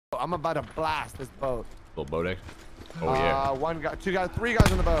I'm about to blast this boat. Little boat egg. Oh yeah. One guy, two guys, three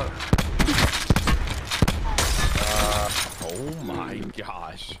guys on the boat. Oh my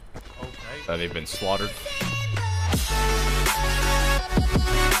gosh. Okay. They've been slaughtered.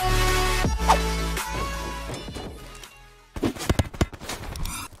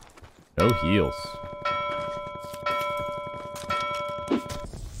 No heals.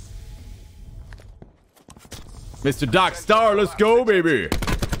 Mr. Doc Star, let's go, baby.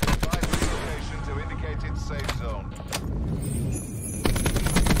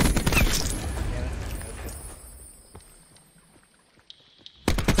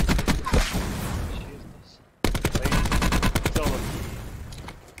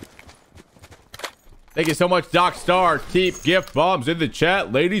 Thank you so much, Doc Star. TeeP gift bombs in the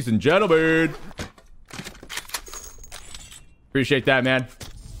chat, ladies and gentlemen. Appreciate that, man.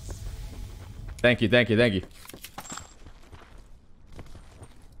 Thank you, thank you, thank you.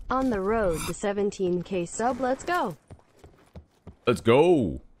 On the road to 17K sub, let's go. Let's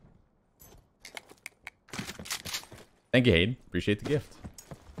go. Thank you, Hayden. Appreciate the gift.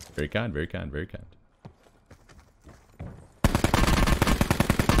 Very kind, very kind, very kind.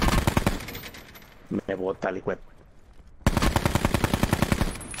 Me bota liquid.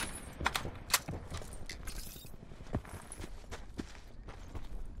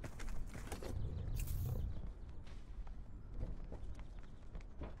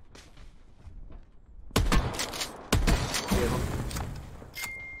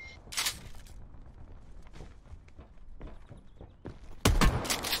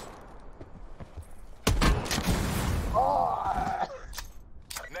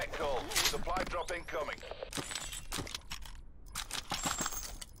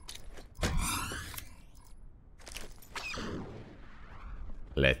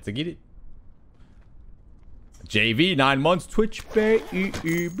 Let's get it. JV, 9 months. Twitch, baby.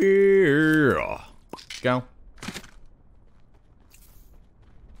 Go.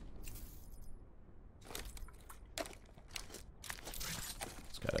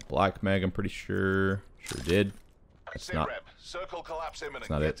 It's got a black mag, I'm pretty sure. Sure did. It's not. Circle collapse imminent. It's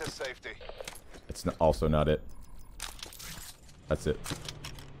not Get it. to safety. It's not, also not it. That's it.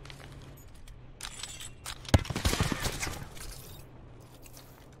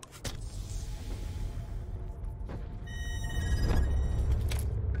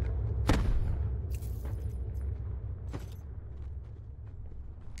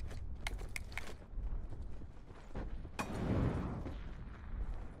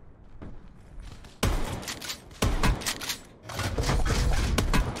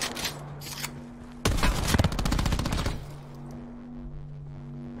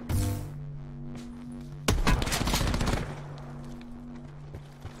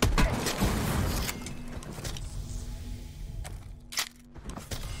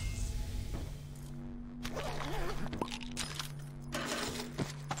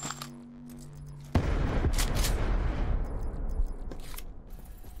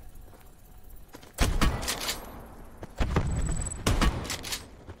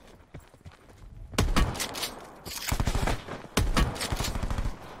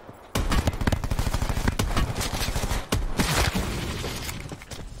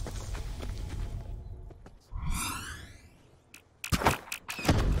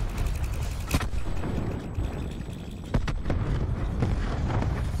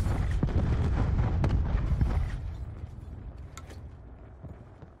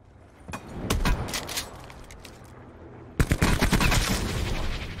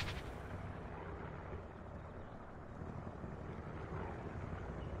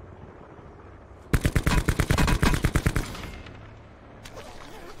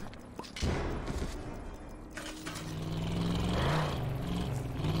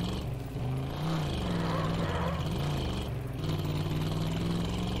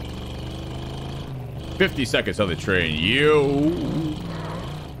 "50 seconds on the train, yo."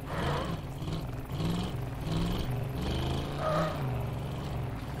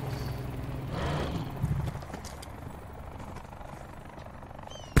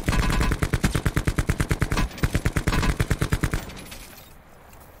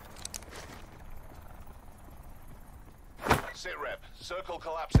 Sit rep. Circle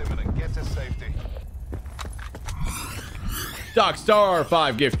collapse imminent. Get to safety. Doc Star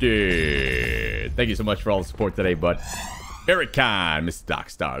 5 gifted. Thank you so much for all the support today, bud. Very kind, Mr. Doc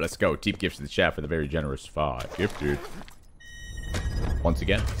Star. Let's go. TeeP gifts to the chat for the very generous 5 gifted. Once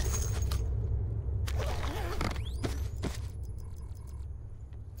again.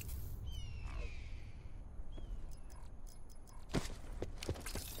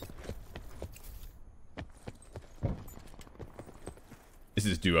 This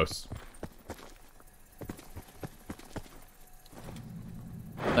is duos.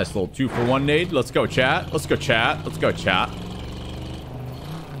 Nice little 2-for-1 nade. Let's go, chat. Let's go, chat. Let's go, chat.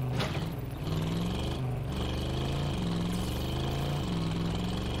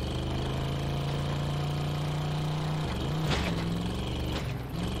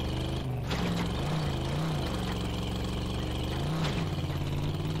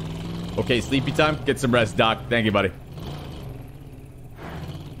 Okay, sleepy time. Get some rest, Doc. Thank you, buddy.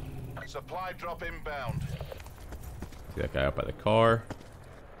 Supply drop inbound. See that guy up by the car.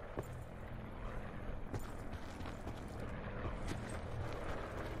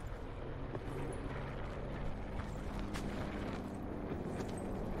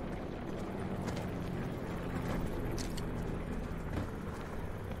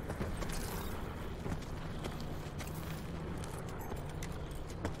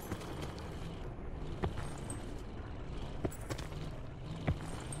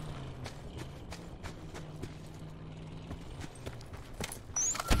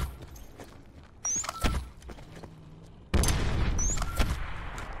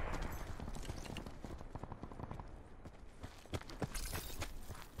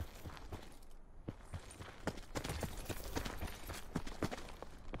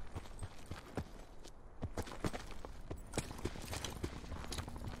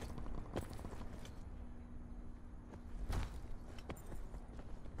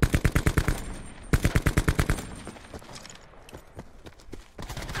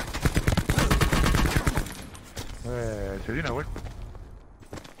 You know what?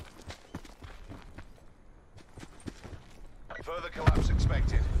 Further collapse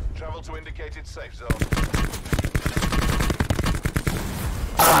expected. Travel to indicated safe zone.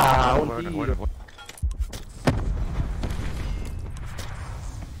 Ah, un Bueno, tiro. bueno.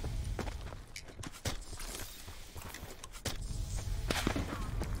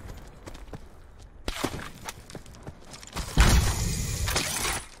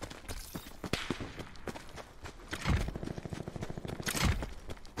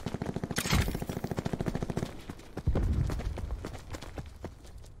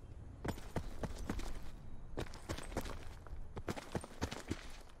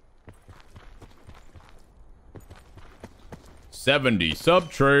 $70 sub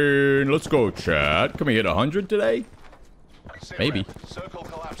train. Let's go, chat. Can we hit 100 today? Sit Maybe. rep. Circle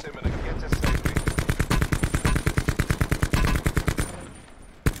collapse imminent. Get to safety.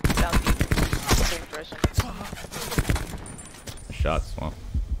 Shots. Well.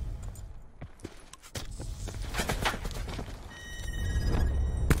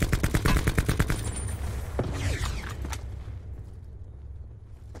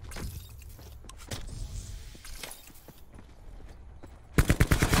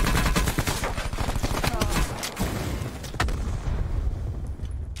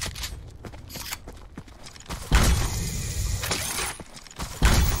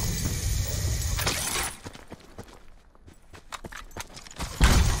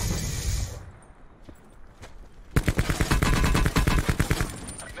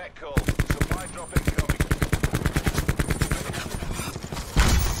 Net call. Supply drop incoming.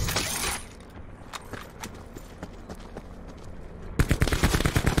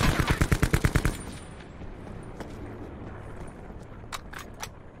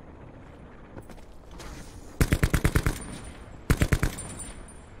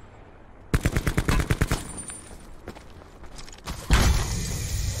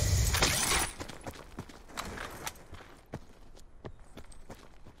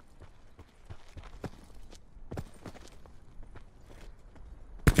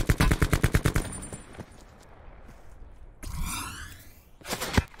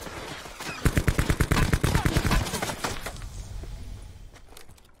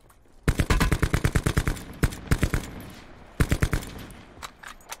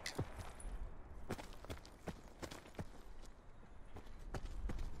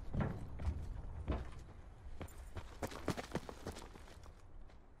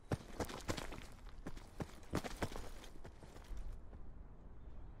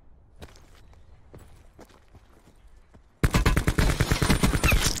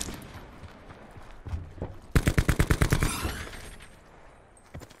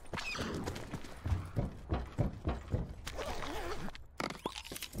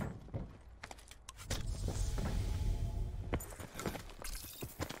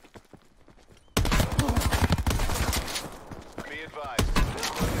 Be advised.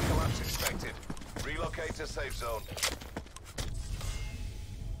 Further collapse expected. Relocate to safe zone.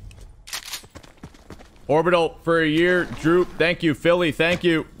 Orbital for a year. Droop. Thank you. Philly. Thank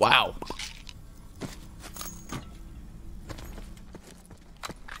you. Wow.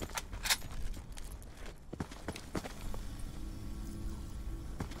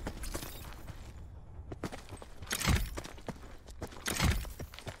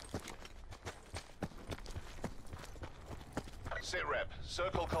 Sit rep.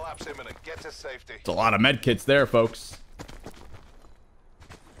 Circle collapse imminent. Get to safety. It's a lot of med kits there, folks.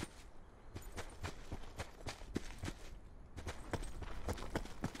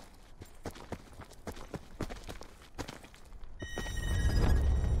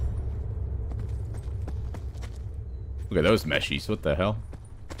 Look at those meshies. What the hell?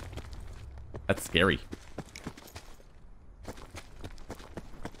 That's scary.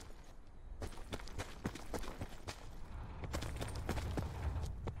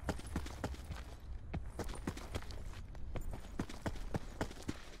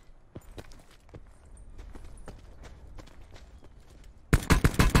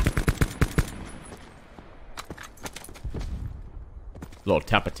 Little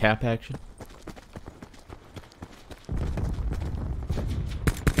tap-a-tap action.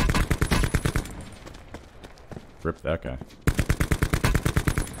 Rip that guy.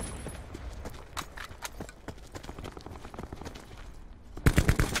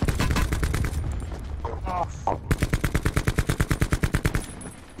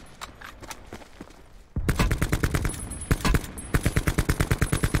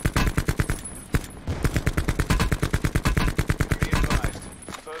 Be advised.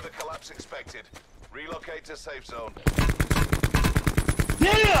 Further collapse expected. Relocate to safe zone.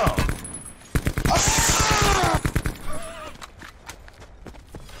 Yeah!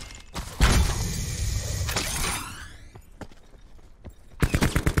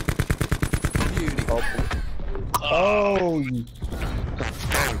 Oh, dude.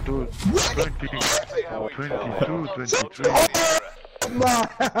 22, 23.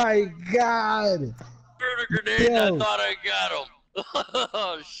 My God! Threw a grenade and I thought I got him.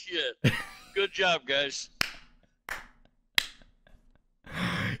 Oh, shit. Good job, guys.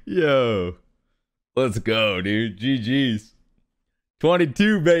 Yo. Let's go, dude. GG's.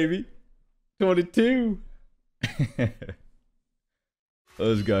 22, baby. 22.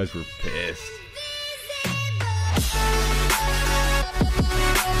 Those guys were pissed.